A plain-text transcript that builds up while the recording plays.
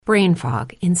Brain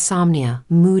fog, insomnia,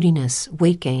 moodiness,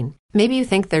 weight gain. Maybe you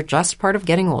think they're just part of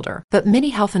getting older, but MIDI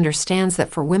Health understands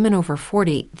that for women over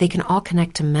 40, they can all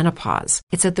connect to menopause.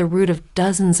 It's at the root of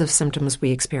dozens of symptoms we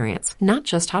experience, not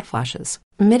just hot flashes.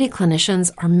 MIDI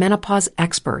clinicians are menopause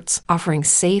experts, offering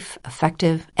safe,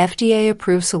 effective,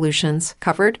 FDA-approved solutions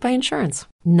covered by insurance.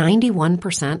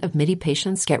 91% of MIDI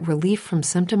patients get relief from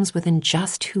symptoms within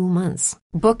just 2 months.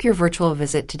 Book your virtual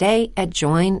visit today at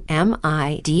joinmidi.com.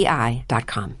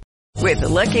 With the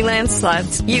Lucky Land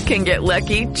Slots, you can get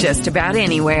lucky just about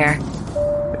anywhere.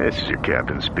 This is your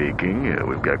captain speaking.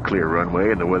 We've got clear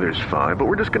runway and the weather's fine, but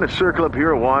we're just going to circle up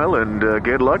here a while and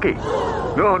get lucky.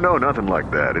 No, nothing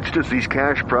like that. It's just these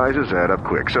cash prizes add up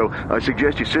quick. So I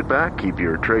suggest you sit back, keep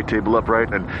your tray table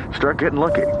upright, and start getting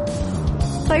lucky.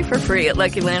 Play for free at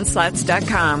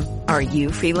LuckyLandSlots.com. Are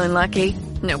you feeling lucky?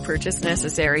 No purchase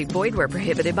necessary. Void where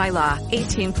prohibited by law.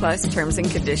 18 plus terms and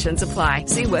conditions apply.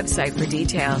 See website for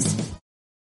details.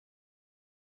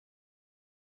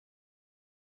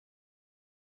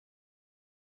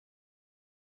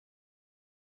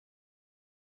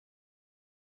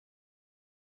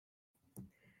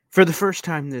 For the first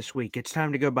time this week, it's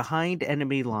time to go behind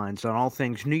enemy lines on all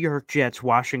things New York Jets,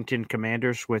 Washington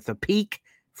Commanders with a peek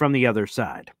from the other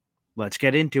side. Let's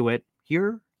get into it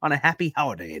here on a happy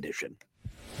holiday edition.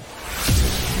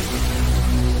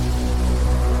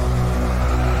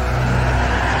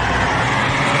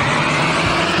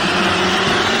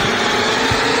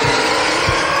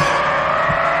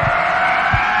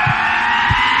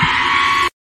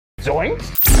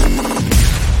 Zoinks!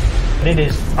 It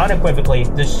is unequivocally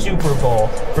the Super Bowl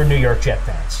for New York Jet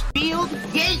fans. Field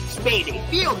Yates, baby.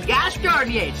 Field Gosh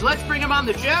darn Yates. Let's bring him on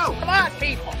the show. Come on,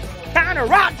 people. Connor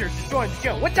Rogers is joining the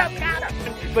show. What's up, Connor?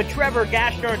 But Trevor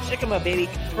Gosh darn Sycamore, baby,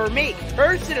 for me,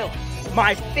 personally,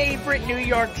 my favorite New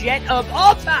York Jet of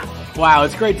all time. Wow,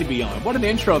 it's great to be on. What an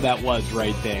intro that was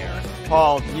right there.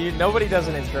 Paul, nobody does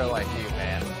an intro like you,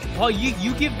 man. Paul,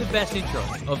 you give the best intro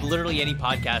of literally any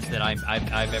podcast that I've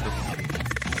ever been.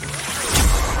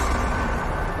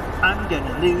 I'm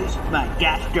gonna lose my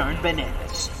gosh darn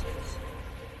bananas.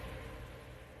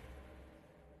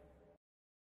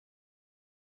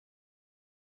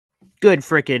 Good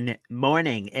frickin'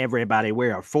 morning, everybody.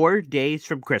 We are 4 days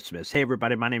from Christmas. Hey,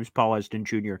 everybody, my name is Paul Heston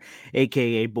Jr.,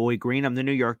 a.k.a. Boy Green. I'm the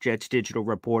New York Jets digital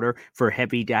reporter for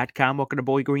Heavy.com. Welcome to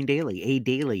Boy Green Daily, a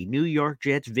daily New York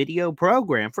Jets video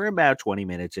program for about 20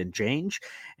 minutes and change.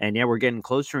 And yeah, we're getting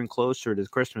closer and closer to the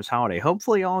Christmas holiday.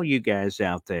 Hopefully all you guys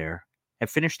out there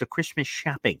have finished the Christmas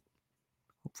shopping.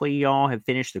 Hopefully y'all have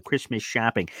finished the Christmas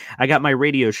shopping. I got my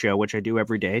radio show, which I do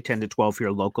every day, 10 to 12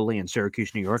 here locally in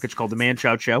Syracuse, New York. It's called The Man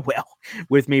Child Show. Well,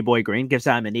 with me, Boy Green, because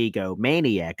I'm an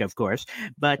egomaniac, of course.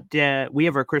 But we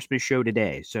have our Christmas show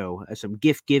today. So some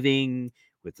gift giving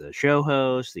with the show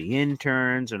hosts, the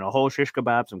interns, and a whole shish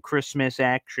kebab, some Christmas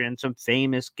action, some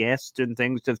famous guests and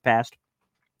things that have passed.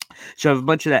 So I have a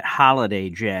bunch of that holiday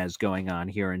jazz going on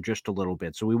here in just a little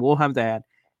bit. So we will have that.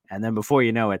 And then before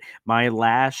you know it, my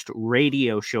last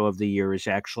radio show of the year is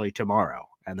actually tomorrow.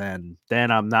 And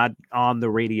then I'm not on the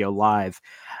radio live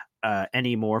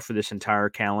anymore for this entire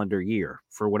calendar year,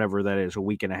 for whatever that is, a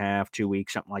week and a half, 2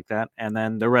 weeks, something like that. And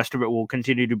then the rest of it will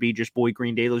continue to be just Boy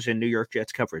Green Dailies and New York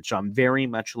Jets coverage. So I'm very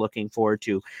much looking forward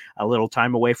to a little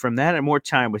time away from that and more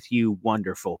time with you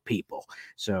wonderful people.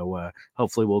 So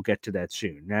hopefully we'll get to that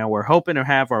soon. Now we're hoping to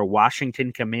have our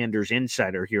Washington Commanders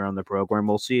insider here on the program.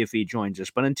 We'll see if he joins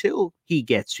us. But until he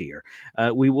gets here,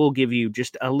 we will give you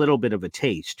just a little bit of a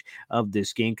taste of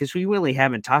this game because we really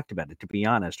haven't talked about it, to be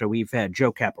honest. We've had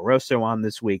Joe Caparoso on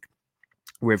this week,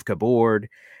 Rivka Board.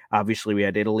 Obviously, we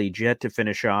had Italy Jet to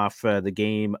finish off the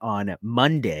game on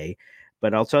Monday.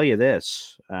 But I'll tell you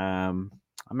this. I'm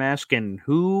asking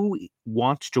who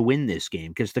wants to win this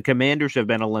game because the Commanders have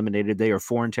been eliminated. They are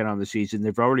 4-10 on the season.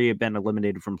 They've already been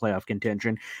eliminated from playoff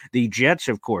contention. The Jets,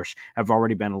 of course, have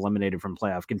already been eliminated from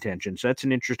playoff contention. So that's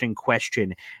an interesting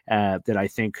question that I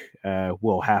think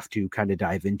we'll have to kind of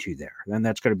dive into there. And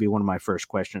that's going to be one of my first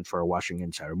questions for a Washington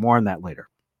Insider. More on that later.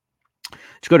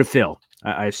 Let's go to Phil.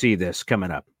 I see this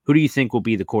coming up. Who do you think will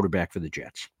be the quarterback for the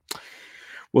Jets?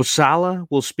 Well, Saleh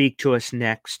will speak to us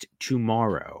next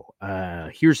tomorrow.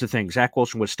 Here's the thing. Zach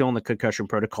Wilson was still in the concussion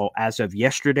protocol as of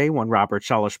yesterday when Robert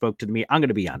Saleh spoke to me. I'm going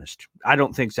to be honest. I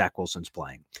don't think Zach Wilson's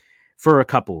playing for a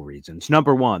couple of reasons.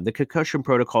 Number one, the concussion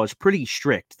protocol is pretty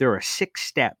strict. There are 6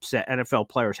 steps that NFL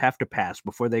players have to pass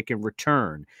before they can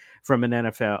return from an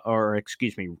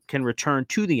can return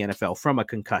to the NFL from a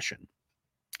concussion.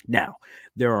 Now,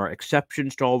 there are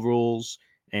exceptions to all rules.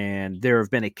 And there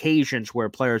have been occasions where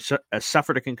players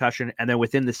suffered a concussion and then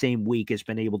within the same week has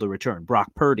been able to return. Brock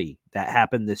Purdy, that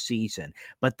happened this season.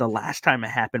 But the last time it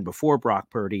happened before Brock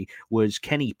Purdy was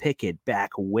Kenny Pickett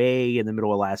back way in the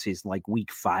middle of last season, like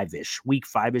week 5-ish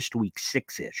to week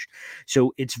 6-ish.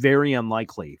 So it's very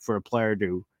unlikely for a player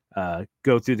to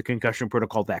go through the concussion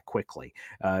protocol that quickly.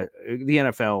 The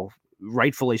NFL,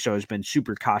 rightfully so, has been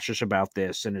super cautious about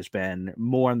this and has been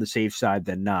more on the safe side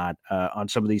than not on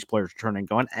some of these players returning,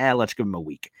 going, let's give them a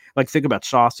week. Like, think about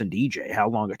Sauce and DJ, how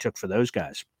long it took for those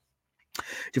guys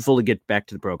to fully get back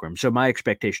to the program. So my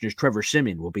expectation is Trevor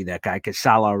Siemian will be that guy, because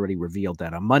Sal already revealed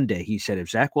that on Monday. He said if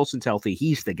Zach Wilson's healthy,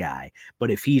 he's the guy.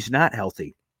 But if he's not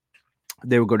healthy,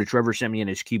 they will go to Trevor Siemian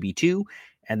as QB2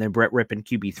 and then Brett Rypien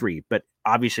QB3. But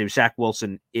obviously, if Zach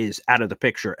Wilson is out of the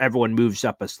picture, everyone moves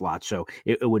up a slot. So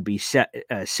it would be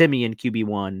Siemian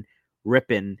QB1,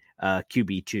 Rypien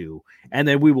QB2. And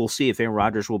then we will see if Aaron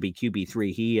Rodgers will be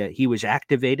QB3. He was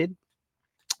activated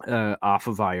off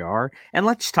of IR. And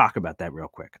let's talk about that real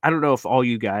quick. I don't know if all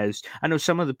you guys, I know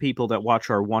some of the people that watch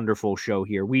our wonderful show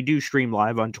here, we do stream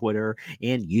live on Twitter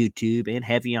and YouTube and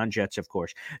heavy on Jets, of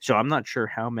course. So I'm not sure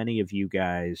how many of you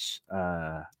guys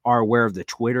are aware of the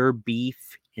Twitter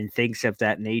beef and things of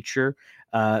that nature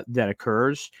that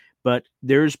occurs. But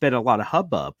there's been a lot of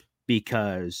hubbub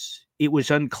because it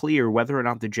was unclear whether or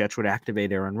not the Jets would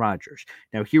activate Aaron Rodgers.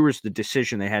 Now, here was the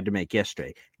decision they had to make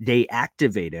yesterday. They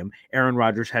activate him. Aaron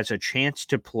Rodgers has a chance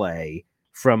to play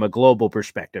from a global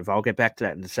perspective. I'll get back to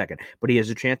that in a second. But he has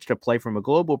a chance to play from a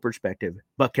global perspective,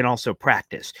 but can also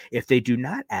practice. If they do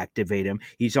not activate him,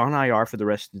 he's on IR for the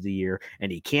rest of the year,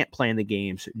 and he can't play in the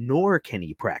games, nor can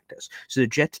he practice. So the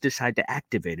Jets decide to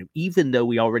activate him, even though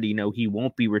we already know he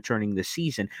won't be returning this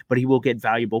season, but he will get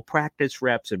valuable practice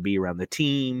reps and be around the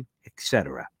team,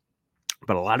 etc.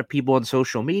 But a lot of people on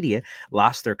social media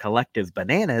lost their collective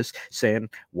bananas saying,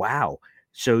 wow,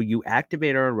 so you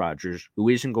activate Aaron Rodgers, who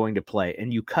isn't going to play,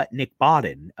 and you cut Nick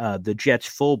Bawden. The Jets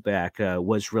fullback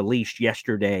was released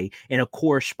yesterday in a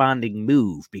corresponding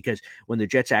move, because when the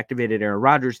Jets activated Aaron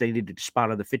Rodgers, they needed to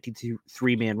spot on the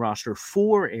 53-man roster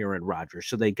for Aaron Rodgers.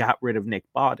 So they got rid of Nick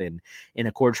Bawden in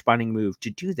a corresponding move to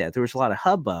do that. There was a lot of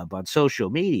hubbub on social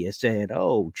media saying,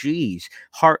 oh, geez,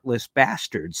 heartless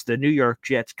bastards. The New York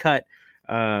Jets cut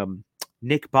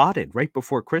Nick Bawden right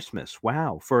before Christmas.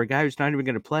 Wow, for a guy who's not even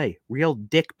going to play. Real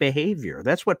dick behavior.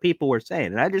 That's what people were saying.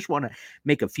 And I just want to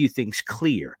make a few things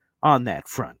clear on that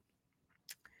front.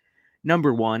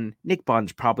 Number one, Nick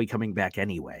Bawden's probably coming back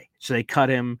anyway. So they cut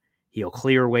him. He'll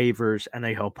clear waivers, and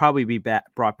he'll probably be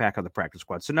brought back on the practice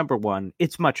squad. So number one,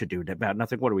 it's much ado about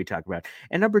nothing. What are we talking about?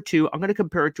 And number two, I'm going to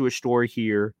compare it to a story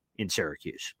here in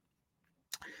Syracuse.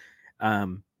 A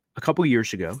couple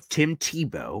years ago, Tim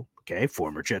Tebow,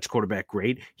 former Jets quarterback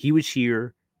great, he was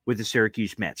here with the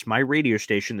Syracuse Mets. My radio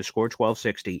station, the Score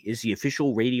 1260, is the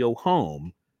official radio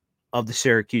home of the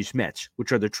Syracuse Mets,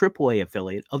 which are the AAA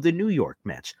affiliate of the New York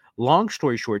Mets. Long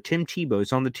story short, Tim Tebow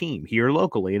is on the team here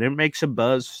locally, and it makes a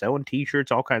buzz, selling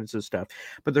T-shirts, all kinds of stuff.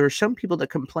 But there are some people that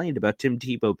complained about Tim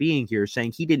Tebow being here,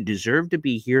 saying he didn't deserve to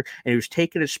be here, and he was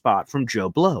taking a spot from Joe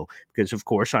Blow. Because, of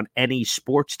course, on any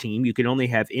sports team, you can only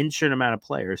have insert amount of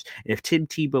players. And if Tim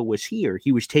Tebow was here,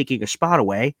 he was taking a spot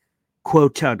away,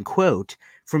 quote unquote,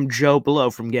 from Joe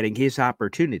Blow from getting his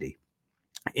opportunity.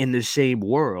 In the same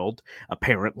world,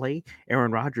 apparently,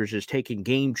 Aaron Rodgers is taking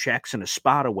game checks and a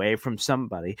spot away from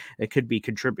somebody that could be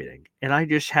contributing. And I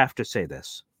just have to say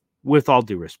this, with all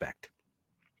due respect.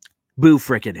 Boo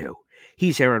frickin' who.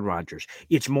 He's Aaron Rodgers.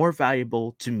 It's more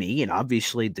valuable to me, and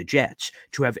obviously the Jets,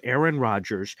 to have Aaron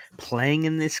Rodgers playing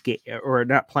in this game, or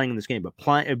not playing in this game,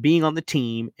 but being on the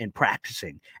team and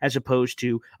practicing, as opposed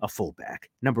to a fullback,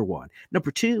 number one.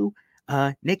 Number two,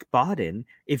 Nick Bawden,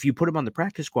 if you put him on the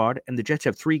practice squad and the Jets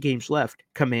have 3 games left,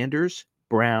 Commanders,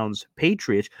 Browns,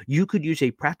 Patriots, you could use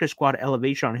a practice squad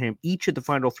elevation on him each of the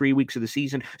final 3 weeks of the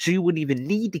season, so you wouldn't even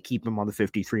need to keep him on the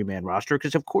 53-man roster,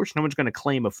 because of course no one's going to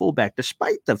claim a fullback,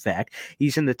 despite the fact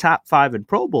he's in the top 5 in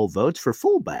Pro Bowl votes for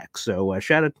fullback. So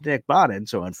shout out to Nick Bawden.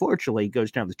 So unfortunately he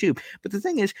goes down the tube. But the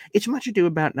thing is, it's much ado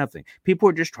about nothing. People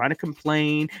are just trying to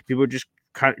complain. People are just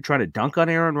trying to dunk on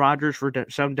Aaron Rodgers for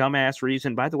some dumbass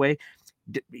reason. By the way,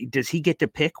 does he get to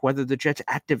pick whether the Jets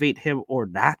activate him or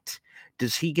not?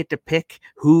 Does he get to pick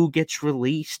who gets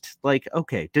released? Like,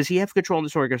 okay, does he have control in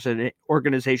this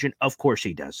organization? Of course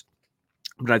he does.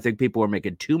 But I think people are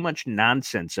making too much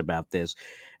nonsense about this.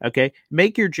 Okay,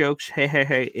 make your jokes.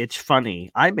 Hey, it's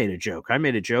funny. I made a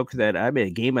a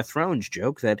Game of Thrones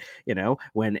joke that,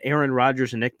 when Aaron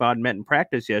Rodgers and Nick Bawden met in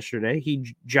practice yesterday,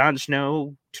 Jon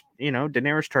Snow,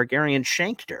 Daenerys Targaryen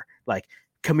shanked her. Like,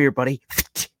 come here, buddy.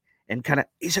 and kind of,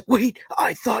 he's like, wait,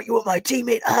 I thought you were my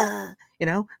teammate. You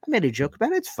know, I made a joke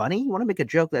about it. It's funny. You want to make a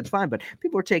joke, that's fine. But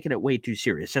people are taking it way too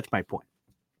serious. That's my point.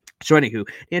 So anywho,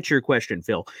 to answer your question,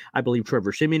 Phil, I believe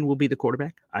Trevor Siemian will be the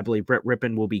quarterback. I believe Brett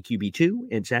Rippon will be QB2,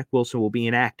 and Zach Wilson will be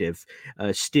inactive,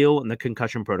 still in the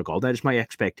concussion protocol. That is my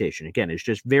expectation. Again, it's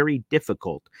just very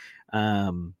difficult.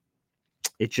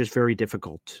 It's just very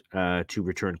difficult to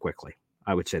return quickly.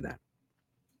 I would say that.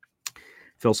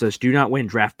 Phil says, do not win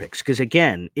draft picks. Because,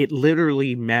 again, it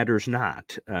literally matters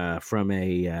not from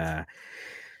a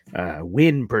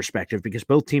win perspective, because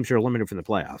both teams are eliminated from the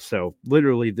playoffs. So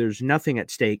literally there's nothing at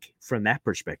stake from that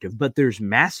perspective, but there's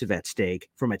massive at stake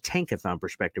from a tankathon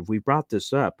perspective. We brought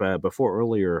this up before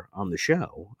earlier on the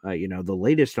show. The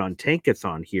latest on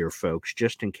tankathon here, folks,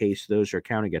 just in case those are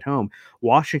counting at home,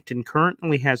 Washington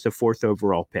currently has the 4th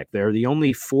overall pick. They're the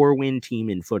only 4-win team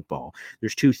in football.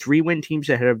 There's 2 3-win teams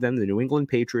ahead of them, the New England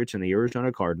Patriots and the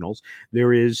Arizona Cardinals.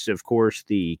 There is, of course,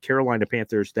 the Carolina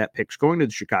Panthers. That pick's going to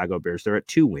the Chicago Bears. They're at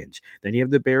 2 wins. Then you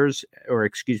have the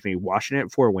Washington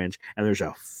at 4 wins, and there's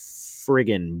a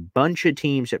friggin' bunch of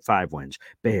teams at 5 wins.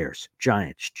 Bears,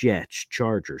 Giants, Jets,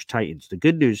 Chargers, Titans. The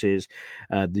good news is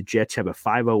the Jets have a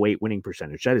 508 winning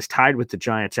percentage. That is tied with the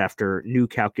Giants after new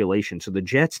calculation. So the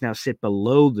Jets now sit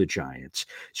below the Giants.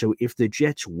 So if the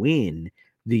Jets win,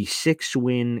 the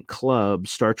 6-win club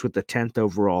starts with the 10th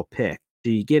overall pick. So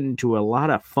you get into a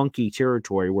lot of funky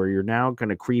territory where you're now going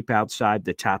to creep outside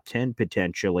the top 10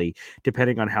 potentially,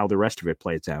 depending on how the rest of it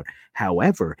plays out.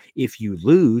 However, if you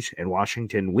lose and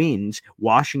Washington wins,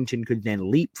 Washington could then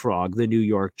leapfrog the New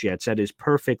York Jets. That is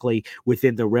perfectly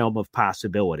within the realm of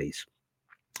possibilities.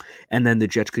 And then the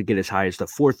Jets could get as high as the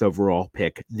 4th overall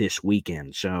pick this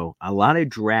weekend. So a lot of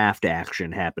draft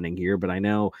action happening here, but I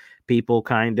know people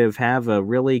kind of have a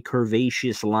really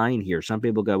curvaceous line here. Some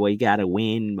people go, well, you got to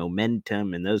win,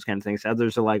 momentum, and those kind of things.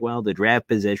 Others are like, well, the draft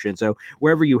position. So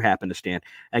wherever you happen to stand,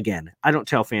 again, I don't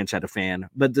tell fans how to fan,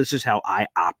 but this is how I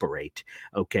operate,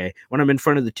 okay? When I'm in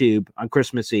front of the tube on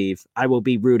Christmas Eve, I will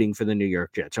be rooting for the New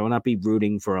York Jets. I will not be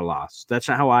rooting for a loss. That's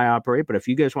not how I operate, but if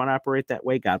you guys want to operate that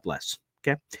way, God bless.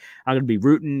 Okay, I'm going to be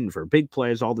rooting for big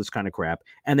plays, all this kind of crap.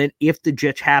 And then if the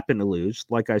Jets happen to lose,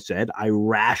 like I said, I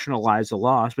rationalize the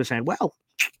loss by saying, well,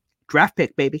 draft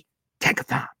pick, baby,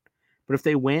 tankathon. But if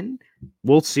they win,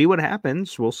 we'll see what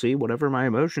happens. We'll see whatever my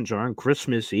emotions are on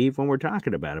Christmas Eve when we're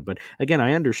talking about it. But again,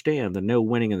 I understand the no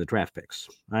winning in the draft picks.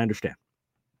 I understand.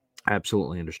 I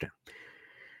absolutely understand.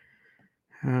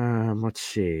 Let's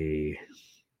see.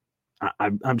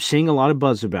 I'm seeing a lot of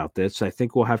buzz about this. I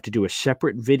think we'll have to do a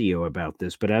separate video about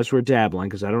this, but as we're dabbling,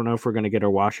 because I don't know if we're going to get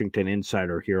our Washington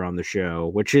insider here on the show,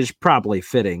 which is probably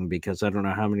fitting because I don't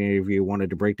know how many of you wanted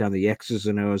to break down the X's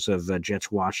and O's of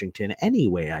Jets Washington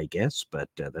anyway, I guess, but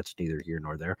that's neither here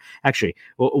nor there. Actually,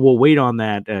 we'll wait on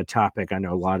that topic. I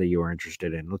know a lot of you are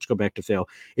interested in. Let's go back to Phil.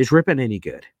 Is Rippon any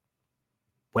good?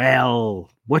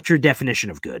 Well, what's your definition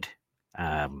of good?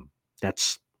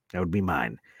 That would be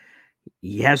mine.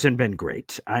 He hasn't been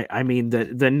great. I mean,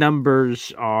 the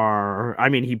numbers are, I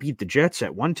mean, he beat the Jets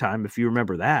at one time, if you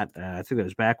remember that. I think that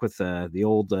was back with the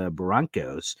old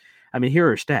Broncos. I mean,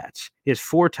 here are stats. He has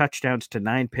 4 touchdowns to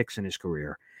 9 picks in his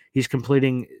career. He's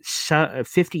completing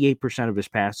 58% of his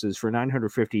passes for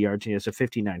 950 yards. And he has a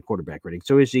 59 quarterback rating.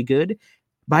 So is he good?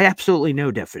 By absolutely no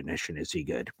definition is he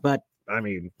good. But I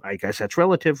mean, I guess that's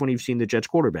relative when you've seen the Jets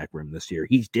quarterback room this year.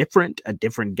 He's different, a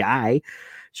different guy.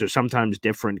 So sometimes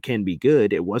different can be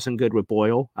good. It wasn't good with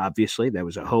Boyle, obviously. There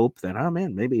was a hope that, oh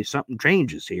man, maybe something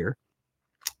changes here.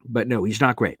 But no, he's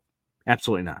not great.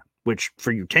 Absolutely not. Which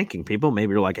for you tanking people,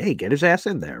 maybe you're like, hey, get his ass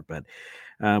in there. But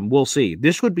we'll see.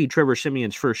 This would be Trevor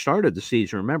Siemian's first start of the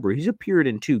season. Remember, he's appeared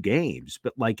in 2 games,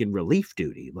 but like in relief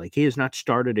duty. Like he has not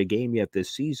started a game yet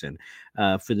this season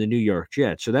for the New York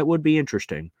Jets. So that would be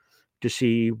interesting to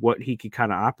see what he could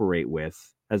kind of operate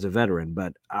with as a veteran.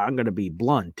 But I'm going to be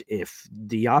blunt. If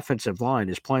the offensive line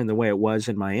is playing the way it was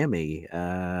in Miami,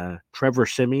 Trevor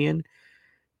Siemian,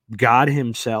 God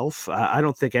himself, I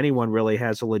don't think anyone really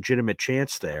has a legitimate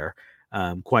chance there,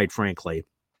 quite frankly,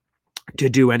 to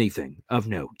do anything of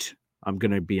note. I'm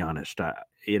going to be honest. That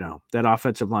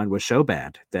offensive line was so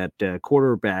bad that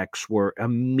quarterbacks were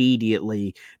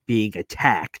immediately being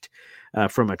attacked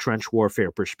from a trench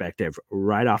warfare perspective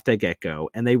right off the get-go,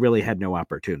 and they really had no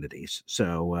opportunities.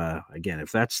 So, again,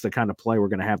 if that's the kind of play we're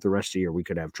going to have the rest of the year, we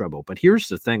could have trouble. But here's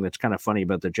the thing that's kind of funny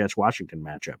about the Jets-Washington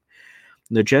matchup.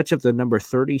 The Jets have the number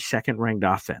 32nd ranked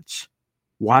offense.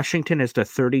 Washington is the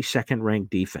 32nd ranked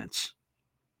defense.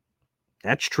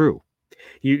 That's true.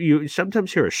 You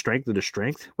sometimes hear a strength and a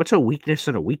strength. What's a weakness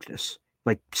and a weakness?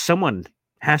 Like someone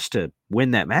has to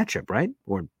win that matchup, right?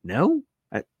 Or no?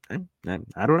 I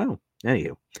don't know.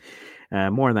 Anywho,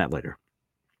 more on that later.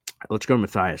 Let's go to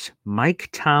Matthias. Mike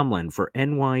Tomlin for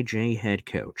NYJ head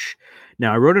coach.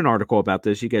 Now, I wrote an article about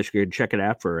this. You guys can check it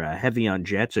out for Heavy on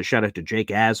Jets. A shout out to Jake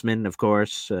Asman, of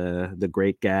course, the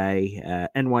great guy.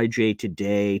 NYJ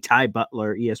Today, Ty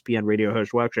Butler, ESPN radio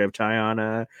host. We'll actually have Ty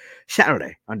on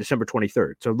Saturday on December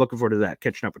 23rd. So looking forward to that,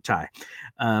 catching up with Ty.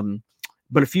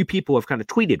 But a few people have kind of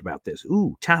tweeted about this.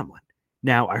 Ooh, Tomlin.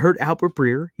 Now, I heard Albert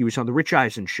Breer. He was on the Rich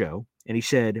Eisen show. And he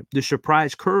said the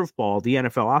surprise curveball of the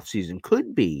NFL offseason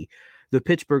could be the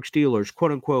Pittsburgh Steelers,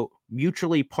 quote unquote,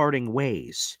 mutually parting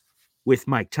ways with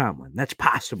Mike Tomlin. That's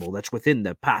possible. That's within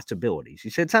the possibilities. He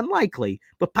said it's unlikely,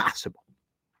 but possible.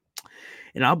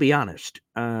 And I'll be honest,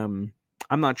 I'm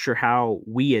not sure how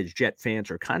we as Jet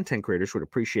fans or content creators would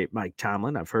appreciate Mike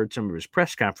Tomlin. I've heard some of his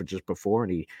press conferences before,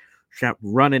 and he's not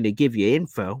running to give you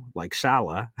info like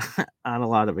Saleh on a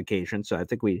lot of occasions. So I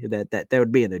think that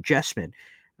would be an adjustment.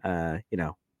 Have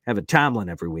a Tomlin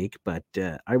every week, but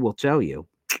I will tell you,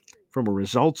 from a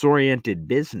results-oriented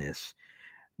business,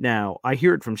 now I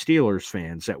hear it from Steelers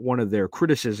fans that one of their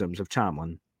criticisms of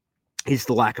Tomlin is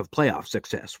the lack of playoff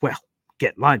success. Well,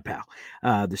 get in line, pal.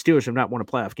 The Steelers have not won a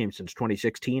playoff game since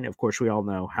 2016. Of course, we all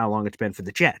know how long it's been for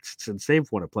the Jets since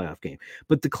they've won a playoff game.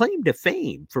 But the claim to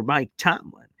fame for Mike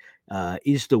Tomlin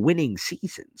is the winning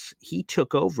seasons. He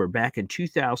took over back in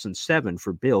 2007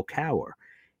 for Bill Cowher.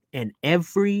 And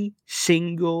every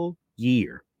single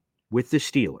year with the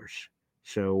Steelers.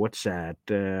 So what's that?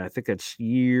 I think that's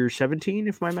year 17,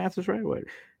 if my math is right. What?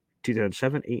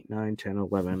 2007, 8, 9, 10,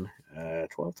 11,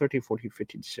 12, 13, 14,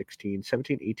 15, 16,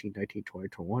 17, 18, 19, 20,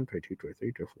 21, 22,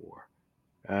 23,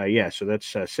 24. Yeah, so that's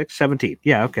 6, 17.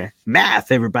 Yeah, okay.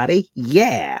 Math, everybody.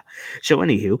 Yeah. So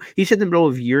anywho, he's in the middle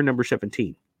of year number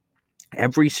 17.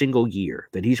 Every single year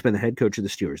that he's been the head coach of the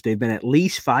Steelers, they've been at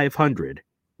least 500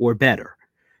 or better.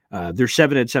 They're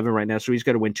 7-7 right now, so he's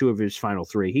got to win 2 of his final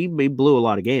 3. He blew a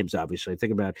lot of games, obviously.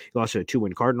 Think about it. He lost to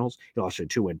 2-win Cardinals. He lost to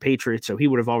 2-win Patriots, so he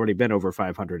would have already been over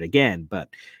 500 again, but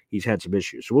he's had some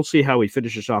issues. So we'll see how he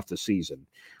finishes off the season.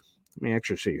 Let me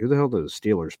actually see. Who the hell do the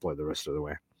Steelers play the rest of the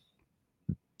way?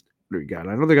 What do we got?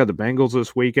 I know they got the Bengals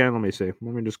this weekend. Let me see.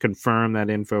 Let me just confirm that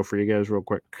info for you guys real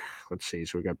quick. Let's see.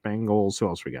 So we got Bengals. Who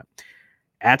else we got?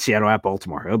 At Seattle, at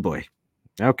Baltimore. Oh, boy.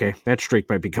 Okay, that streak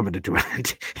might be coming to an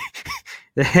end.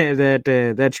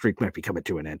 that streak might be coming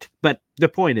to an end. But the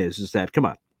point is that, come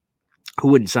on, who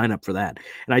wouldn't sign up for that?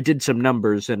 And I did some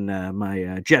numbers in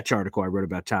my Jets article I wrote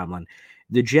about Tomlin.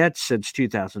 The Jets, since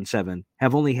 2007,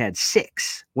 have only had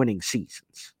 6 winning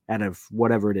seasons out of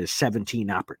whatever it is,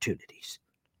 17 opportunities.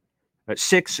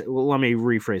 6, well, let me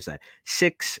rephrase that.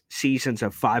 6 seasons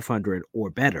of 500 or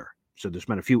better. So there's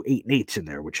been a few 8-8s in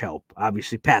there, which help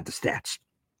obviously pad the stats.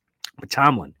 But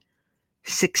Tomlin,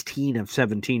 16 of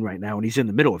 17 right now, and he's in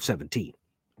the middle of 17.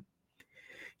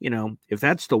 You know, if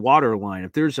that's the waterline,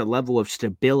 if there's a level of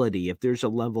stability, if there's a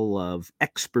level of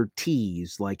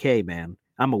expertise, like, hey, man,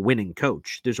 I'm a winning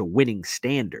coach, there's a winning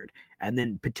standard, and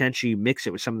then potentially mix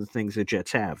it with some of the things the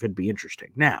Jets have, it'd be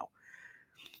interesting. Now,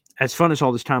 as fun as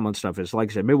all this Tomlin stuff is, like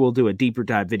I said, maybe we'll do a deeper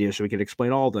dive video so we can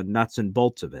explain all the nuts and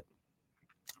bolts of it.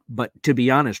 But to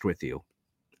be honest with you,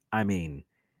 I mean,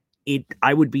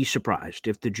 I would be surprised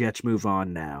if the Jets move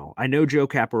on now. I know Joe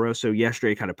Caporoso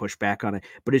yesterday kind of pushed back on it,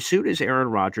 but as soon as Aaron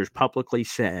Rodgers publicly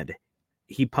said,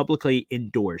 he publicly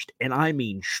endorsed, and I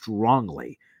mean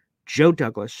strongly, Joe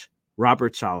Douglas,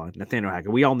 Robert Saleh, Nathaniel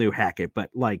Hackett. We all knew Hackett, but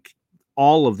like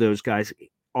all of those guys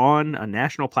on a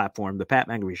national platform, the Pat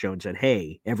McAfee show, and said,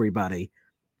 hey, everybody,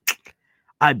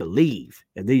 I believe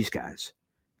in these guys.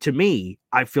 To me,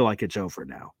 I feel like it's over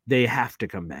now. They have to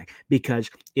come back, because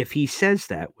if he says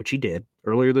that, which he did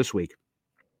earlier this week,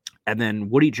 and then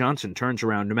Woody Johnson turns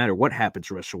around no matter what happens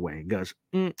the rest of the way and goes,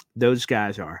 those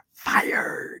guys are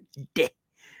fired.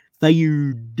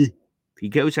 Fired. He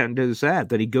goes out and does that,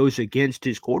 that he goes against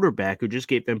his quarterback who just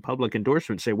gave them public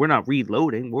endorsements, say, we're not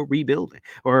reloading, we're rebuilding.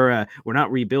 Or we're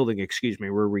not rebuilding,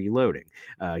 we're reloading.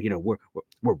 We're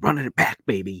running it back,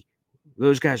 baby.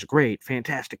 Those guys are great.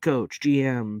 Fantastic coach.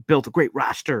 GM built a great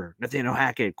roster. Nathaniel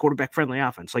Hackett, quarterback-friendly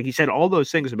offense. Like he said, all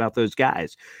those things about those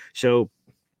guys. So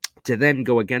to then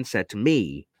go against that, to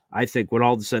me, I think when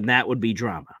all of a sudden that would be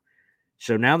drama.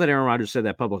 So now that Aaron Rodgers said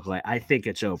that publicly, I think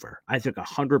it's over. I think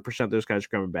 100% those guys are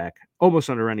coming back almost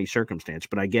under any circumstance.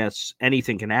 But I guess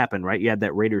anything can happen, right? You had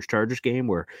that Raiders-Chargers game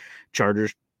where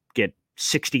Chargers get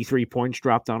 63 points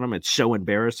dropped on them. It's so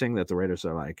embarrassing that the Raiders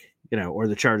are like, or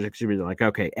the Chargers are like,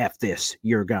 okay, F this,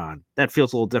 you're gone. That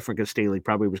feels a little different because Staley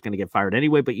probably was going to get fired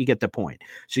anyway, but you get the point.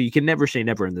 So you can never say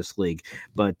never in this league.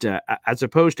 But as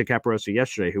opposed to Caporoso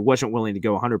yesterday, who wasn't willing to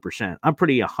go 100%, I'm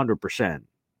pretty 100%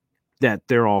 that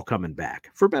they're all coming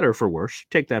back, for better or for worse.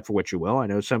 Take that for what you will. I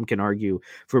know some can argue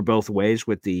for both ways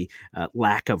with the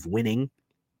lack of winning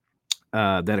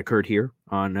that occurred here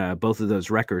on both of those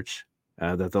records.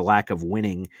 That the lack of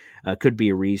winning could be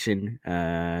a reason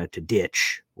to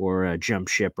ditch or jump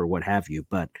ship or what have you.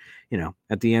 But,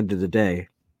 at the end of the day,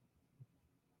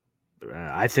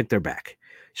 I think they're back.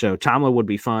 So Tomlin would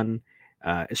be fun.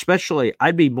 Especially,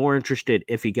 I'd be more interested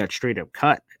if he got straight up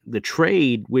cut. The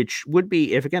trade, which would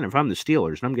be, if I'm the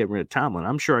Steelers and I'm getting rid of Tomlin,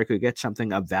 I'm sure I could get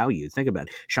something of value. Think about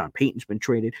it. Sean Payton's been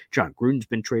traded. John Gruden's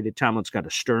been traded. Tomlin's got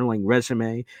a sterling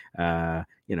resume.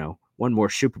 One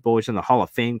more Super Bowl. He's in the Hall of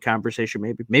Fame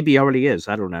conversation. Maybe he already is.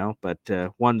 I don't know. But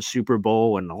one Super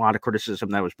Bowl and a lot of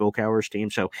criticism. That was Bill Cowher's team.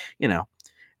 So,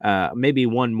 maybe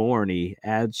one more, and he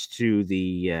adds to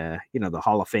the the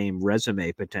Hall of Fame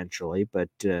resume potentially. But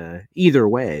either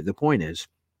way, the point is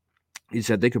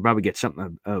that they could probably get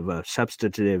something of a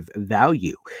substantive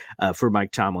value for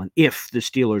Mike Tomlin if the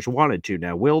Steelers wanted to.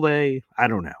 Now, will they? I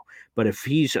don't know. But if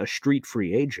he's a street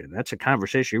free agent, that's a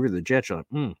conversation. Even the Jets are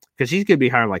like, because he's going to be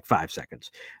hired in like 5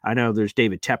 seconds. I know there's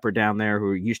David Tepper down there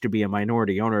who used to be a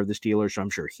minority owner of the Steelers, so I'm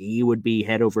sure he would be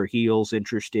head over heels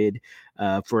interested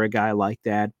for a guy like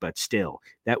that. But still,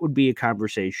 that would be a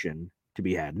conversation to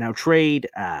be had. Now, trade,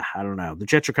 I don't know. The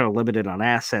Jets are kind of limited on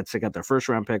assets. They got their first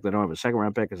round pick. They don't have a second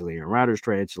round pick because of the Aaron Rodgers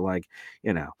trade. So, I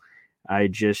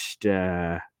just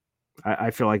I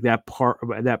feel like that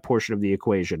portion of the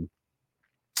equation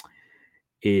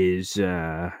is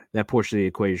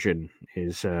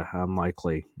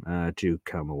unlikely to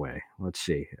come away. Let's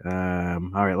see. All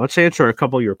right, let's answer a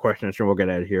couple of your questions and we'll get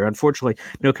out of here. Unfortunately,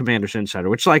 no Commanders Insider,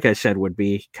 which, like I said, would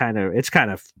be kind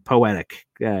of poetic,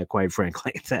 quite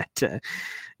frankly, that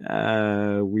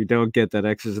we don't get that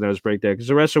X's and O's breakdown, because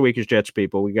the rest of the week is Jets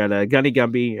people. We got Gunny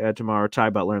Gumby tomorrow,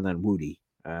 Ty Butler, and then Woody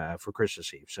for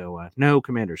Christmas Eve. So no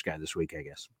Commanders guy this week, I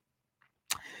guess.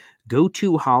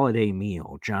 Go-to holiday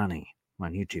meal, Johnny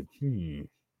on YouTube.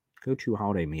 Go-to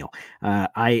holiday meal.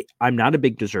 I'm not a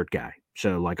big dessert guy.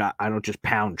 So I don't just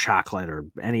pound chocolate or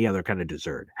any other kind of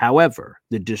dessert. However,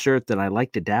 the dessert that I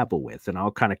like to dabble with, and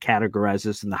I'll kind of categorize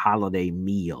this in the holiday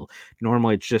meal.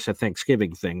 Normally it's just a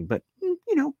Thanksgiving thing, but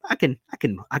I can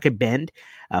bend.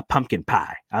 Pumpkin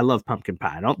pie. I love pumpkin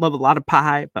pie. I don't love a lot of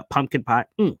pie, but pumpkin pie,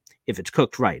 if it's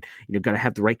cooked right, got to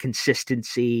have the right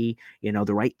consistency,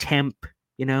 the right temp,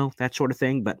 that sort of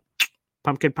thing. But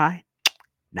pumpkin pie,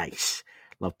 nice.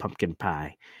 Love pumpkin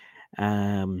pie.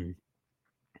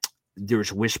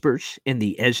 There's whispers in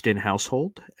the Esden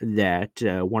household that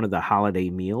one of the holiday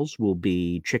meals will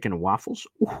be chicken and waffles.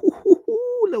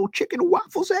 Ooh, little chicken and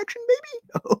waffles action,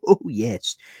 baby. Oh,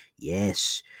 yes.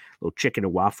 Little chicken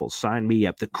and waffles. Sign me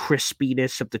up. The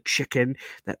crispiness of the chicken,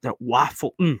 that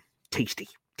waffle. Tasty.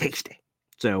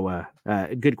 So,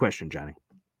 good question, Johnny.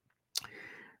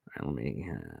 Let me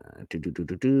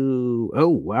Oh,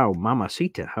 wow,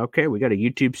 Mamacita. Okay, we got a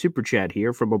YouTube super chat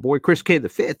here from a boy, Chris K. the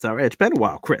Fifth. All right, it's been a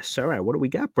while, Chris. All right, what do we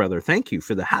got, brother? Thank you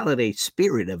for the holiday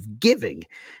spirit of giving.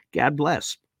 God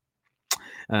bless.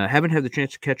 Haven't had the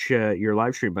chance to catch your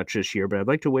live stream much this year, but I'd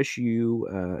like to wish you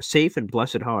a safe and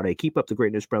blessed holiday. Keep up the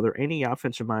greatness, brother. Any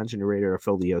offensive minds in your radar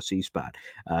fill the OC spot.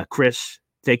 Chris,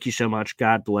 thank you so much.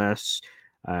 God bless.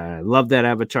 Love that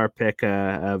avatar pic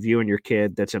of you and your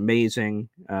kid. That's amazing.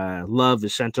 Love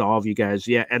is sent to all of you guys.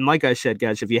 Yeah, and like I said,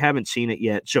 guys, if you haven't seen it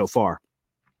yet so far,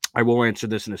 I will answer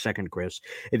this in a second, Chris.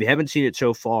 If you haven't seen it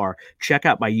so far, check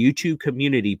out my YouTube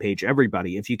community page.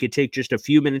 Everybody, if you could take just a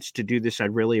few minutes to do this,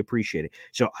 I'd really appreciate it.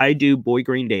 So I do Boy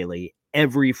Green Daily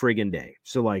every friggin' day.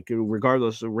 So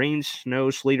regardless of rain, snow,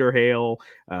 sleet, or hail,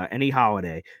 any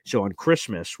holiday. So on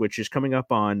Christmas, which is coming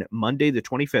up on Monday the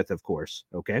 25th, of course,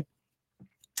 okay?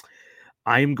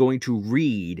 I am going to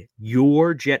read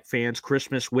your Jet fans'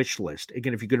 Christmas wish list.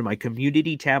 Again, if you go to my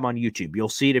community tab on YouTube, you'll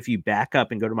see it. If you back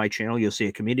up and go to my channel, you'll see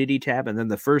a community tab. And then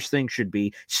the first thing should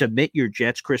be submit your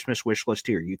Jets Christmas wish list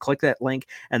here. You click that link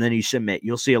and then you submit.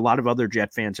 You'll see a lot of other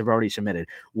Jet fans have already submitted.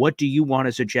 What do you want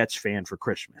as a Jets fan for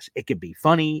Christmas? It could be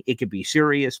funny. It could be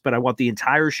serious, but I want the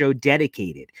entire show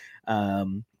dedicated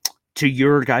to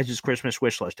your guys' Christmas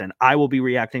wish list, and I will be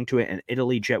reacting to it, and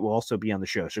Italy Jet will also be on the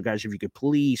show. So, guys, if you could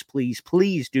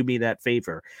please do me that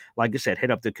favor. Like I said,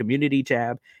 hit up the community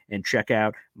tab and check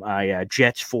out my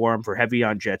Jets forum for Heavy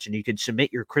on Jets, and you can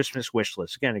submit your Christmas wish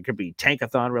list. Again, it could be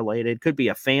Tankathon related, could be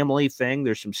a family thing.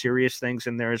 There's some serious things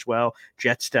in there as well,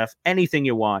 Jet stuff, anything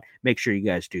you want. Make sure you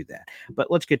guys do that.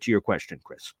 But let's get to your question,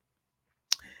 Chris.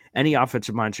 Any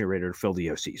offensive minds in your radar to fill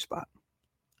the OC spot?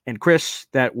 And Chris,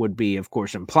 that would be, of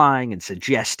course, implying and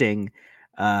suggesting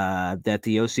that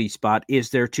the OC spot is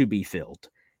there to be filled.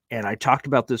 And I talked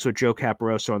about this with Joe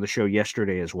Caporoso on the show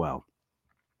yesterday as well.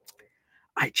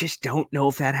 I just don't know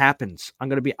if that happens.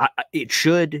 It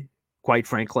should, quite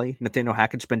frankly. Nathaniel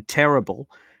Hackett's been terrible,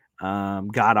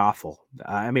 god awful.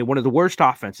 I mean, one of the worst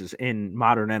offenses in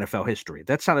modern NFL history.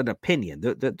 That's not an opinion.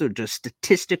 They're just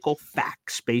statistical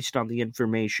facts based on the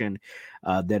information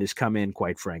that has come in,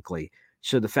 quite frankly.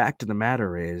 So the fact of the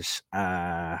matter is,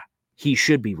 he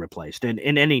should be replaced. And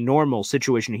in any normal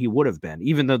situation, he would have been,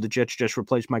 even though the Jets just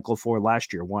replaced Mike LaFleur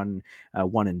last year, one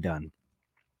and done.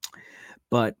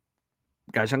 But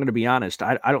guys, I'm going to be honest.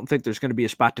 I don't think there's going to be a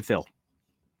spot to fill.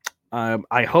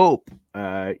 I hope, so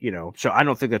I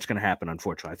don't think that's going to happen,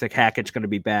 unfortunately. I think Hackett's going to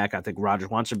be back. I think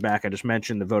Rodgers wants him back. I just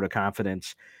mentioned the vote of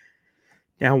confidence.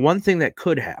 Now, one thing that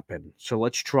could happen, so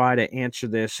let's try to answer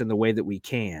this in the way that we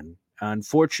can.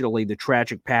 Unfortunately, the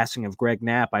tragic passing of Greg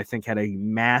Knapp, I think, had a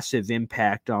massive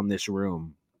impact on this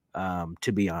room,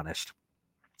 to be honest.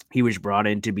 He was brought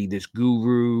in to be this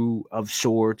guru of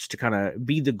sorts, to kind of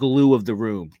be the glue of the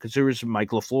room. Because there was Mike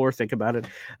LaFleur, think about it,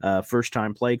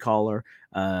 first-time play caller.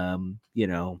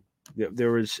 There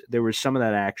was some of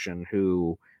that action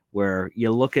where you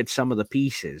look at some of the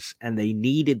pieces, and they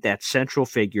needed that central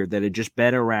figure that had just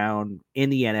been around in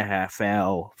the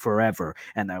NFL forever,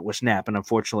 and that was Knapp. And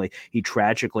unfortunately, he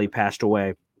tragically passed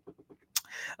away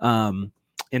in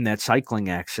that cycling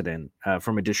accident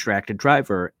from a distracted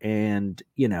driver. And,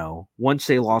 once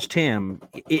they lost him,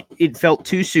 it felt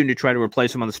too soon to try to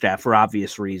replace him on the staff for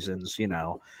obvious reasons,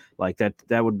 like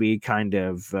that would be kind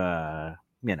of,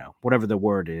 whatever the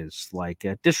word is, like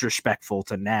disrespectful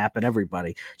to Knapp and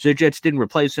everybody. So the Jets didn't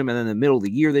replace him. And then in the middle of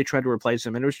the year, they tried to replace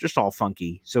him, and it was just all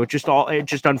funky. So it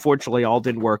just unfortunately all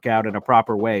didn't work out in a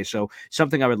proper way. So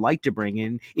something I would like to bring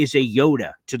in is a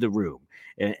Yoda to the room.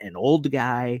 An old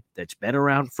guy that's been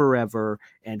around forever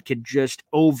and can just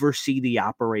oversee the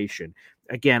operation.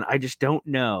 Again, I just don't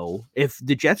know if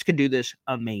the Jets can do this.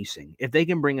 Amazing. If they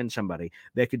can bring in somebody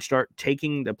that could start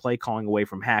taking the play calling away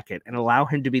from Hackett and allow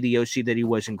him to be the OC that he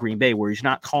was in Green Bay, where he's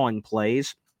not calling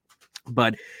plays,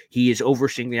 but he is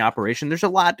overseeing the operation. There's a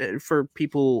lot for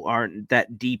people who aren't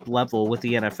that deep level with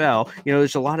the NFL.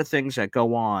 There's a lot of things that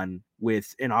go on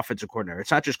with an offensive coordinator. It's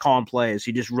not just calling plays.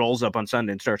 He just rolls up on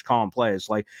Sunday and starts calling plays.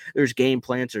 Like, there's game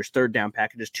plans, there's third down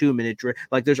packages, 2-minute drill.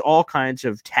 Like, there's all kinds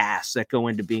of tasks that go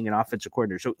into being an offensive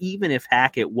coordinator. So even if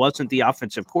Hackett wasn't the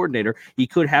offensive coordinator, he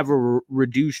could have a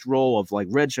reduced role of like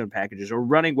red zone packages or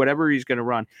running whatever he's going to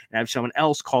run and have someone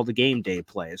else call the game day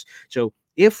plays. So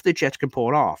if the Jets can pull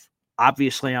it off,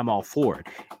 obviously I'm all for it.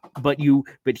 But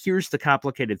here's the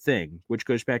complicated thing, which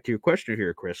goes back to your question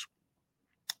here, Chris.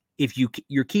 If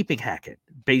you're keeping Hackett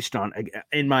based on,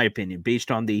 in my opinion,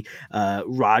 based on the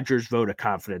Rodgers vote of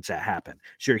confidence that happened,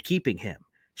 so you're keeping him.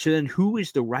 So then who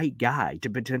is the right guy to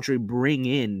potentially bring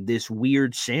in this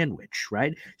weird sandwich,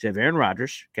 right? So you have Aaron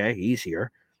Rodgers, okay, he's here.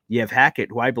 You have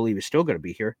Hackett, who I believe is still going to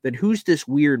be here. Then who's this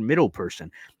weird middle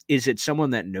person? Is it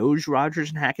someone that knows Rodgers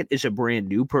and Hackett? Is a brand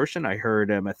new person? I heard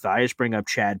Matthias bring up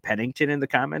Chad Pennington in the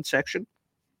comment section.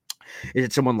 Is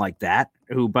it someone like that?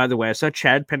 Who, by the way, I saw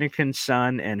Chad Pennington's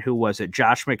son and who was it?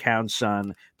 Josh McCown's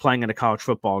son playing in a college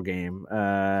football game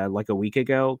like a week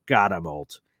ago. God, I'm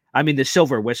old. I mean, the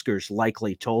silver whiskers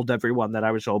likely told everyone that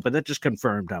I was old, but that just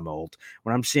confirmed I'm old.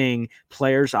 When I'm seeing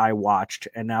players I watched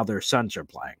and now their sons are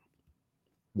playing.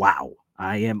 Wow,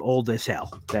 I am old as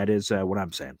hell. That is what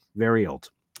I'm saying. Very old.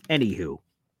 Anywho.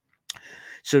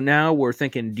 So now we're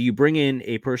thinking, do you bring in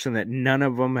a person that none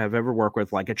of them have ever worked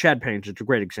with, like a Chad Pennington? It's a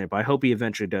great example. I hope he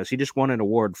eventually does. He just won an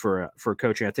award for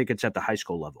coaching. I think it's at the high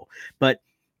school level. But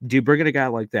do you bring in a guy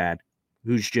like that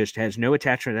who's just has no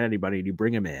attachment to anybody? Do you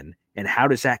bring him in? And how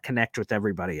does that connect with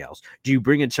everybody else? Do you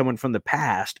bring in someone from the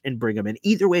past and bring him in?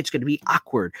 Either way, it's going to be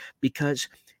awkward because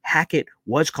Hackett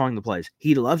was calling the plays.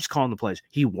 He loves calling the plays.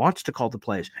 He wants to call the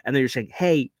plays. And then you're saying,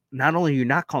 hey, not only are you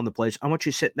not calling the plays, I want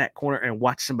you to sit in that corner and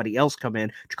watch somebody else come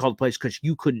in to call the plays because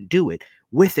you couldn't do it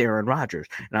with Aaron Rodgers.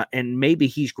 And maybe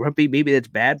he's grumpy. Maybe that's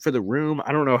bad for the room.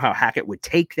 I don't know how Hackett would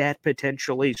take that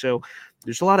potentially. So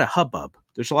there's a lot of hubbub.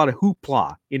 There's a lot of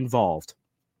hoopla involved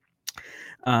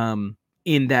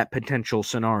in that potential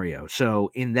scenario. So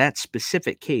in that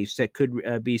specific case, that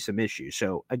could be some issues.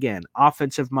 So again,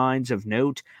 offensive minds of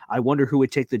note, I wonder who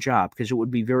would take the job because it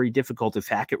would be very difficult if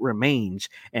Hackett remains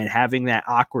and having that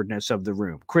awkwardness of the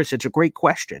room. Chris, it's a great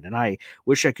question, and I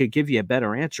wish I could give you a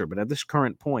better answer, but at this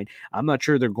current point, I'm not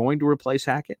sure they're going to replace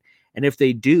Hackett. And if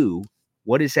they do,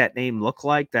 what does that name look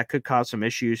like? That could cause some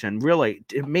issues and really,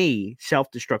 to me,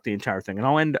 self-destruct the entire thing.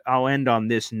 And I'll end on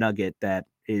this nugget that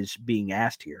is being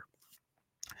asked here.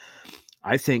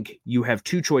 I think you have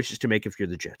two choices to make if you're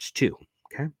the Jets. Two,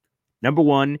 okay? Number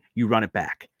one, you run it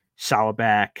back. Saleh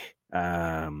back,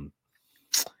 Hackett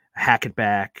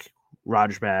back,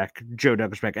 Rodgers back, Joe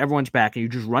Douglas back, everyone's back, and you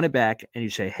just run it back and you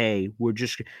say, hey, we're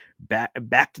just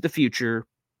back to the future,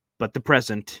 but the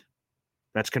present.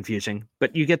 That's confusing,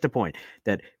 but you get the point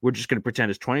that we're just going to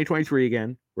pretend it's 2023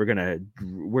 again. We're going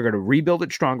to rebuild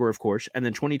it stronger, of course, and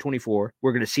then 2024,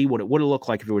 we're going to see what it would have looked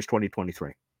like if it was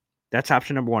 2023. That's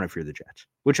option number one if you're the Jets,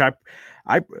 which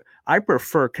I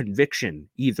prefer conviction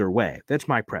either way. That's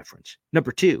my preference.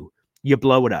 Number two, you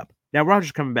blow it up. Now,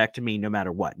 Rodgers coming back to me no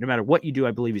matter what. No matter what you do,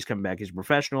 I believe he's coming back. He's a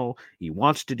professional. He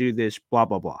wants to do this, blah,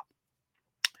 blah, blah.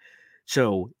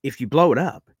 So if you blow it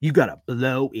up, you got to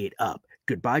blow it up.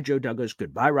 Goodbye, Joe Douglas.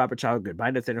 Goodbye, Robert Saleh.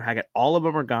 Goodbye, Nathaniel Hackett. All of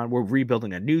them are gone. We're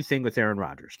rebuilding a new thing with Aaron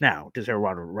Rodgers. Now, does Aaron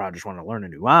Rodgers want to learn a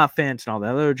new offense and all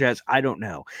that other jazz? I don't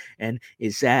know. And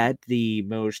is that the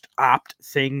most opt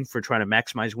thing for trying to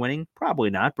maximize winning? Probably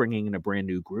not, bringing in a brand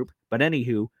new group. But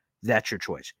anywho, that's your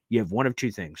choice. You have one of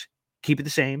two things. Keep it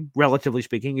the same, relatively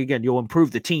speaking. Again, you'll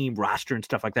improve the team, roster, and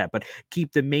stuff like that, but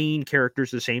keep the main characters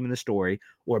the same in the story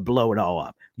or blow it all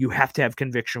up. You have to have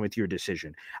conviction with your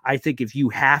decision. I think if you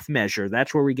half measure,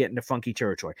 that's where we get into funky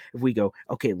territory. If we go,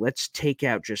 okay, let's take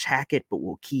out just Hackett, but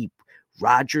we'll keep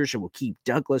Rodgers and we'll keep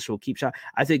Douglas, we'll keep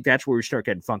 – I think that's where we start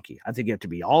getting funky. I think you have to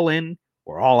be all in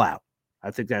or all out.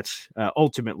 I think that's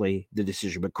ultimately the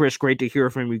decision. But Chris, great to hear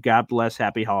from you. God bless.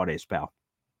 Happy holidays, pal.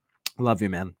 Love you,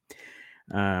 man.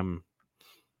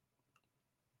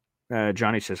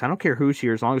 Johnny says, I don't care who's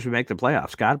here as long as we make the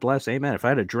playoffs. God bless. Amen. If I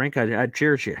had a drink, I'd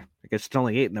cheers you. I guess it's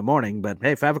only 8 a.m, but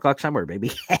hey, 5 o'clock somewhere,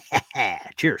 baby.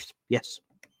 Cheers. Yes.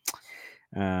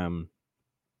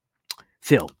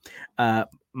 Phil,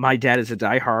 my dad is a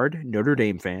diehard Notre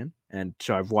Dame fan, and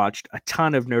so I've watched a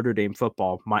ton of Notre Dame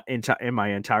football in my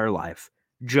entire life.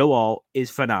 Joe Alt is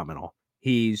phenomenal.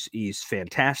 He's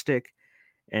fantastic.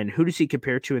 And who does he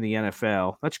compare to in the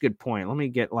NFL? That's a good point. Let me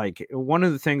get one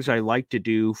of the things I like to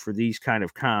do for these kind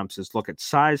of comps is look at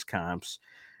size comps.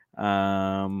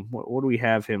 What do we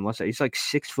have him? Let's say he's like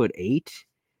 6'8".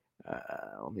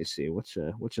 Let me see. What's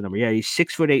the number? Yeah, he's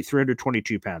 6'8",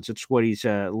 322 pounds. That's what he's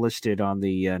listed on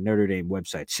the Notre Dame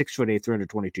website. 6'8",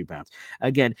 322 pounds.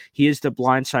 Again, he is the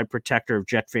blindside protector of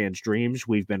Jet fans' dreams.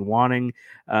 We've been wanting,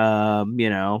 a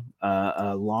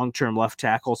long-term left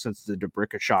tackle since the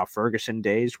DeBrickashaw Ferguson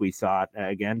days. We thought,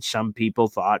 again, some people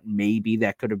thought maybe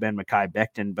that could have been Mekhi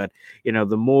Becton, but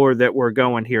the more that we're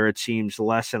going here, it seems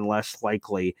less and less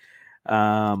likely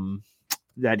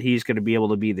that he's going to be able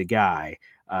to be the guy.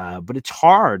 But it's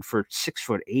hard for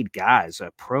 6'8" guys,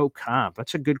 a pro comp.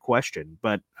 That's a good question.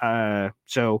 But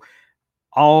so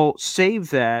I'll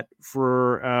save that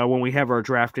for when we have our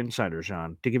draft insiders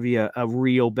on to give you a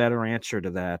real better answer to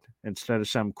that instead of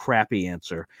some crappy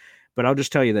answer. But I'll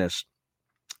just tell you this.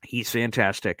 He's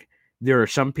fantastic. There are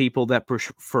some people that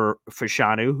prefer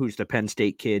Fashanu, who's the Penn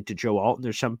State kid, to Joe Alt. And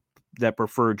there's some that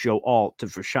prefer Joe Alt to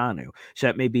Fashanu. So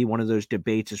that may be one of those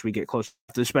debates as we get close,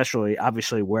 especially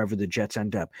obviously wherever the Jets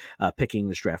end up picking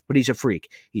this draft. But he's a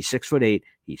freak. He's 6'8".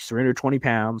 He's 320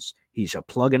 pounds. He's a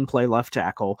plug and play left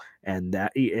tackle. And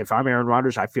that, if I'm Aaron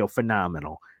Rodgers, I feel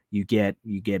phenomenal. You get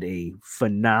a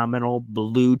phenomenal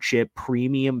blue chip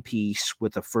premium piece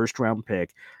with a first round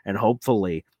pick, and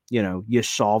hopefully you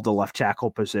solve the left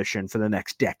tackle position for the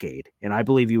next decade. And I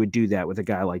believe you would do that with a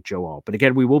guy like Joe Alt. But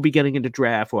again, we will be getting into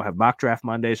draft. We'll have mock draft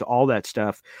Mondays, all that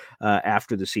stuff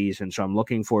after the season. So I'm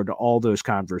looking forward to all those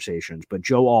conversations. But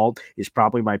Joe Alt is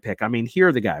probably my pick. I mean, here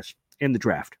are the guys in the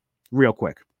draft real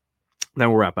quick. Then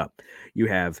we'll wrap up. You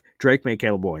have Drake May,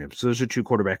 Caleb Williams. Those are two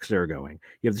quarterbacks that are going.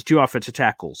 You have the two offensive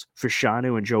tackles,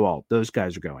 Fashanu and Joe Alt. Those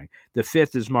guys are going. The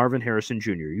fifth is Marvin Harrison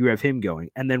Jr. You have him going.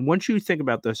 And then once you think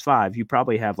about those five, you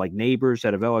probably have like Neighbors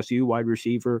out of LSU, wide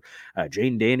receiver,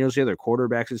 Jaden Daniels, the other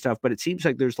quarterbacks and stuff. But it seems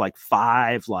like there's like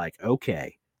five,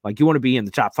 okay. Like you want to be in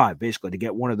the top five, basically, to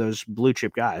get one of those blue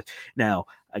chip guys. Now,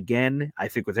 again, I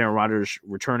think with Aaron Rodgers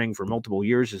returning for multiple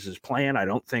years is his plan. I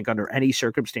don't think under any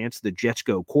circumstance the Jets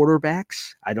go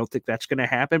quarterbacks. I don't think that's going to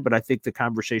happen. But I think the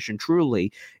conversation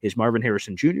truly is Marvin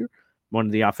Harrison Jr., one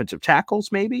of the offensive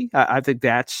tackles, maybe. I think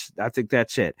that's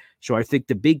it. So I think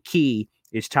the big key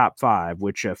is top five,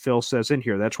 which Phil says in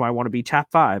here. That's why I want to be top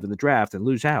five in the draft and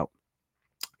lose out.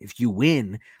 If you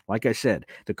win, like I said,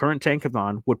 the current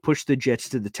tankathon would push the Jets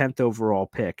to the 10th overall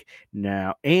pick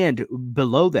now, and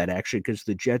below that, actually, because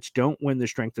the Jets don't win the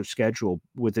strength of schedule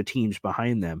with the teams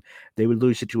behind them. They would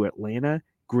lose it to Atlanta,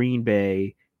 Green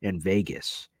Bay, and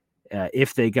Vegas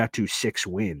if they got to 6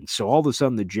 wins. So all of a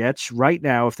sudden, the Jets, right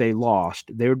now, if they lost,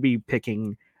 they would be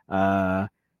picking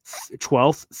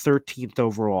 12th, 13th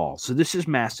overall. So this is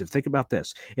massive. Think about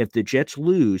this. If the Jets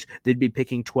lose, they'd be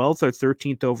picking 12th or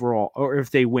 13th overall, or if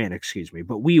they win,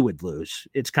 but we would lose.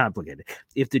 It's complicated.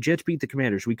 If the Jets beat the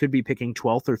Commanders, we could be picking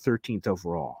 12th or 13th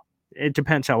overall. It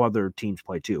depends how other teams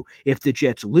play too. If the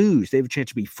Jets lose, they have a chance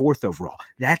to be 4th overall.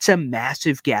 That's a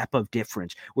massive gap of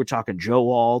difference. We're talking Joe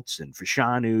Alts and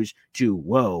Fashanus to,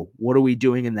 whoa, what are we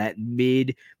doing in that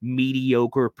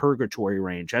mediocre purgatory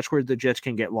range? That's where the Jets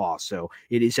can get lost. So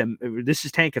this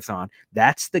is Tankathon.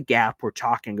 That's the gap we're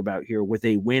talking about here with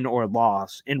a win or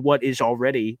loss in what is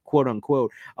already, quote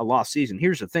unquote, a lost season.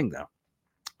 Here's the thing though.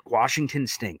 Washington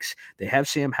stinks. They have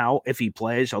Sam Howell if he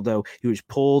plays, although he was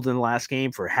pulled in the last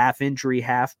game for half injury,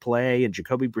 half play, and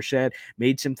Jacoby Brissett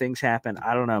made some things happen.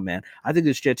 I don't know, man. I think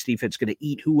this Jets defense is going to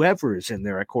eat whoever is in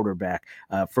there at quarterback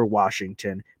for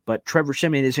Washington. But Trevor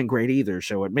Siemian isn't great either,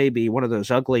 so it may be one of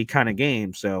those ugly kind of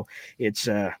games. So it's,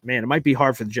 it might be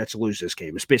hard for the Jets to lose this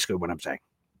game. It's basically what I'm saying.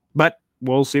 But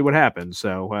we'll see what happens.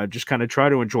 So just kind of try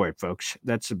to enjoy it, folks.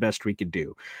 That's the best we can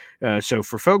do. So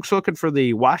for folks looking for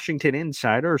the Washington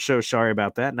Insider, so sorry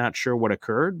about that. Not sure what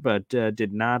occurred, but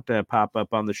did not pop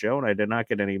up on the show, and I did not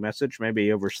get any message.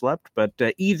 Maybe overslept. But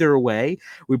either way,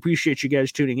 we appreciate you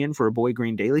guys tuning in for a Boy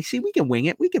Green Daily. See, we can wing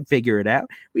it. We can figure it out.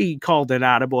 We called an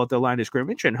audible at the line of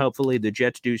scrimmage, and hopefully the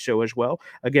Jets do so as well.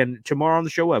 Again, tomorrow on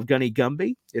the show, we'll have Gunny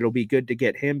Gumby. It'll be good to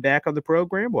get him back on the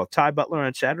program. We'll have Ty Butler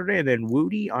on Saturday, and then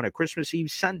Woody on a Christmas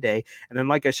Eve Sunday. And then,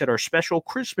 like I said, our special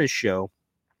Christmas show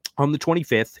on the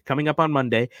 25th, coming up on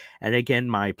Monday. And again,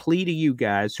 my plea to you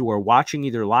guys who are watching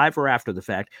either live or after the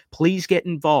fact, please get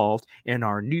involved in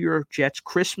our New York Jets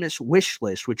Christmas wish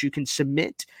list, which you can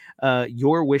submit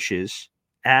your wishes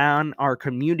on our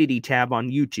community tab on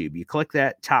YouTube. You click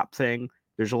that top thing.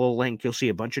 There's a little link. You'll see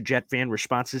a bunch of Jet fan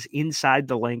responses inside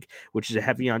the link, which is a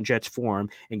Heavy on Jets forum.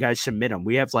 And guys, submit them.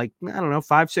 We have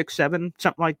 5, 6, 7,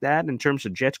 something like that in terms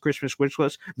of Jets Christmas wish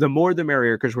list. The more the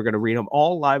merrier, because we're going to read them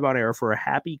all live on air for a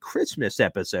happy Christmas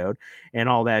episode and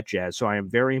all that jazz. So I am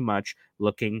very much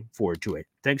looking forward to it.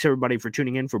 Thanks, everybody, for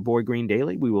tuning in for Boy Green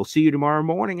Daily. We will see you tomorrow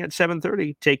morning at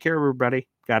 7:30. Take care, everybody.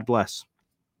 God bless.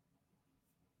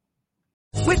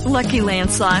 With Lucky Land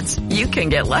Slots, you can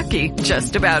get lucky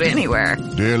just about anywhere.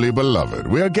 Dearly beloved,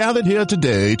 we are gathered here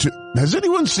today to... Has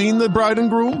anyone seen the bride and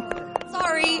groom?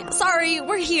 Sorry,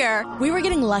 we're here. We were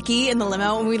getting lucky in the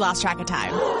limo and we lost track of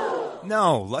time.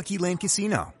 No, Lucky Land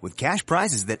Casino, with cash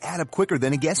prizes that add up quicker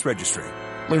than a guest registry.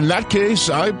 In that case,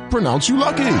 I pronounce you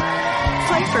lucky.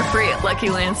 Play for free at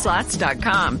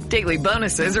LuckyLandSlots.com. Daily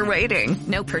bonuses are waiting.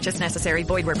 No purchase necessary.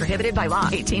 Void where prohibited by law.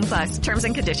 18+. Terms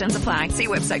and conditions apply. See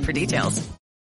website for details.